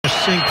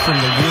sync from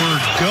the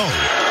word go.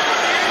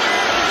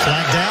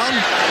 Flag down,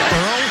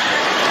 Burrow.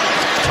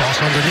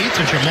 Toss underneath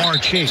to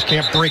Jamar Chase.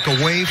 Can't break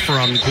away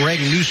from Greg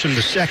Newsome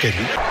II.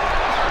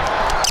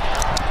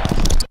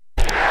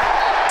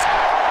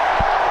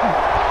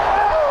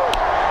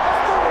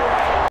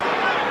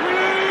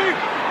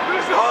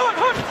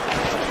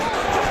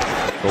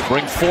 They'll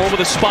bring forward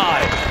a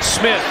spy.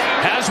 Smith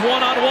has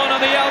one-on-one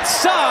on the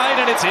outside,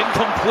 and it's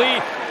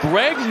incomplete.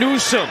 Greg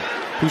Newsome,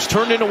 who's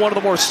turned into one of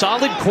the more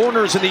solid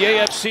corners in the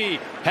AFC,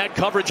 had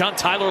coverage on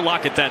Tyler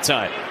Lockett that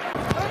time.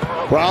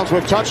 Browns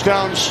with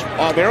touchdowns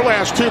on their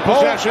last two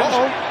possessions.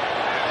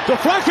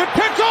 Deflected,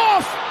 picked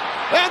off,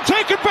 and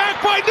taken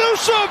back by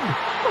Newsome.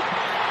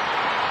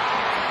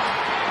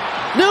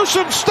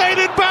 Newsome stayed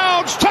in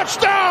bounds.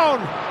 Touchdown.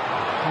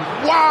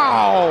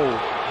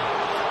 Wow.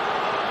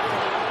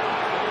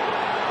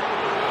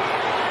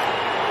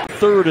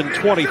 3rd and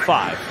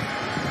 25.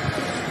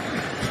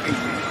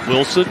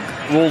 Wilson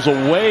rolls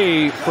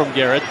away from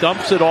Garrett,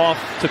 dumps it off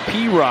to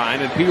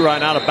Pirine, and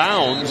Pirine out of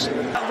bounds.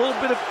 A little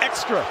bit of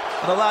extra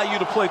and allow you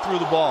to play through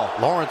the ball.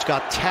 Lawrence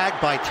got tagged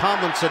by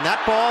Tomlinson.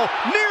 That ball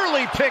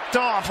nearly picked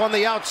off on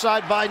the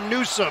outside by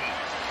Newsome.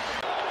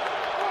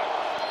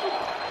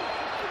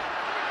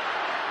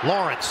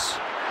 Lawrence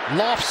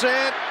lofts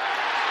it.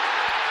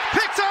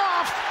 Picked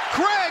off.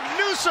 Greg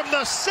Newsome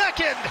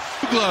II.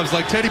 Gloves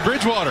like Teddy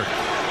Bridgewater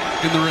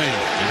in the rain.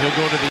 And he'll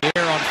go to the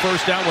air on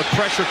first down with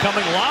pressure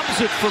coming. Lobs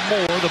it for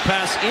more. The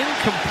pass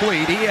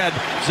incomplete. He had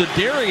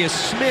Zadarius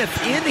Smith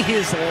in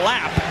his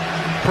lap,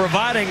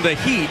 providing the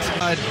heat.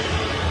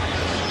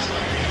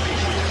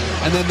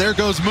 And then there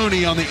goes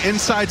Mooney on the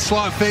inside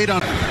slot fade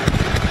on.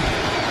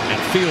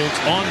 And Fields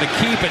on the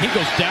keep, and he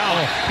goes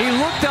down. He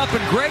looked up,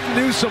 and Greg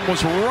Newsome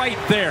was right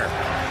there.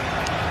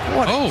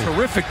 What a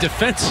terrific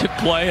defensive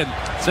play. And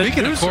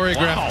speaking of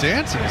choreographed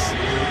dances,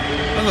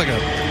 that was like a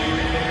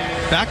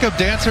backup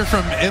dancer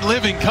from In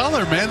Living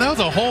Color, man. That was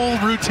a whole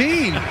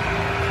routine.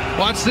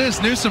 Watch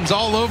this. Newsome's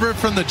all over it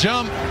from the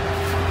jump.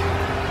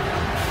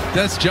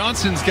 That's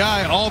Johnson's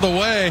guy all the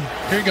way.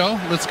 Here you go.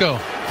 Let's go.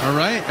 All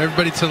right.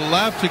 Everybody to the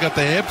left. We got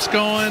the hips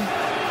going.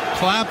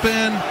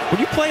 Clapping. When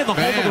you play in the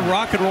home of the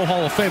Rock and Roll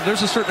Hall of Fame,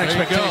 there's a certain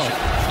expectation.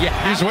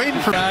 He's waiting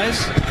for guys.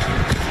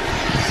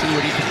 See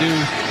what he can do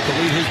to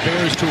lead his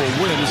Bears to a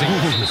win as he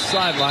goes to the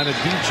sideline, and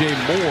DJ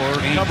Moore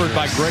covered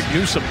by Greg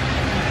Newsome.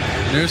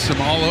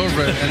 Newsome all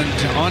over it,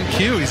 and on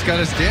cue, he's got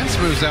his dance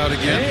moves out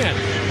again.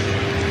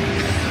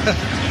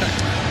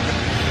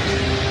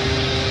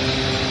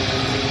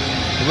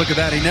 Look at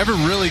that. He never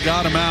really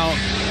got him out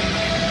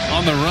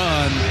on the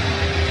run.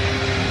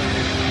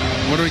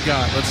 What do we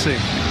got? Let's see.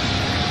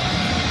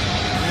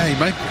 Yeah, he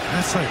might.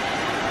 That's like.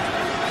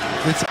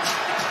 It's.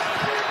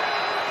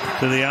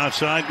 To the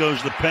outside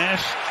goes the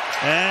pass,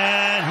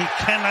 and he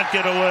cannot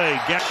get away.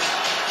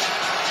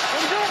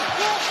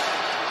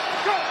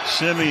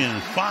 Simeon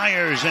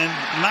fires and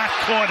not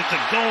caught at the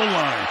goal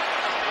line.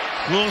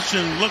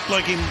 Wilson looked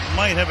like he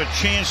might have a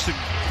chance to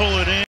pull it in.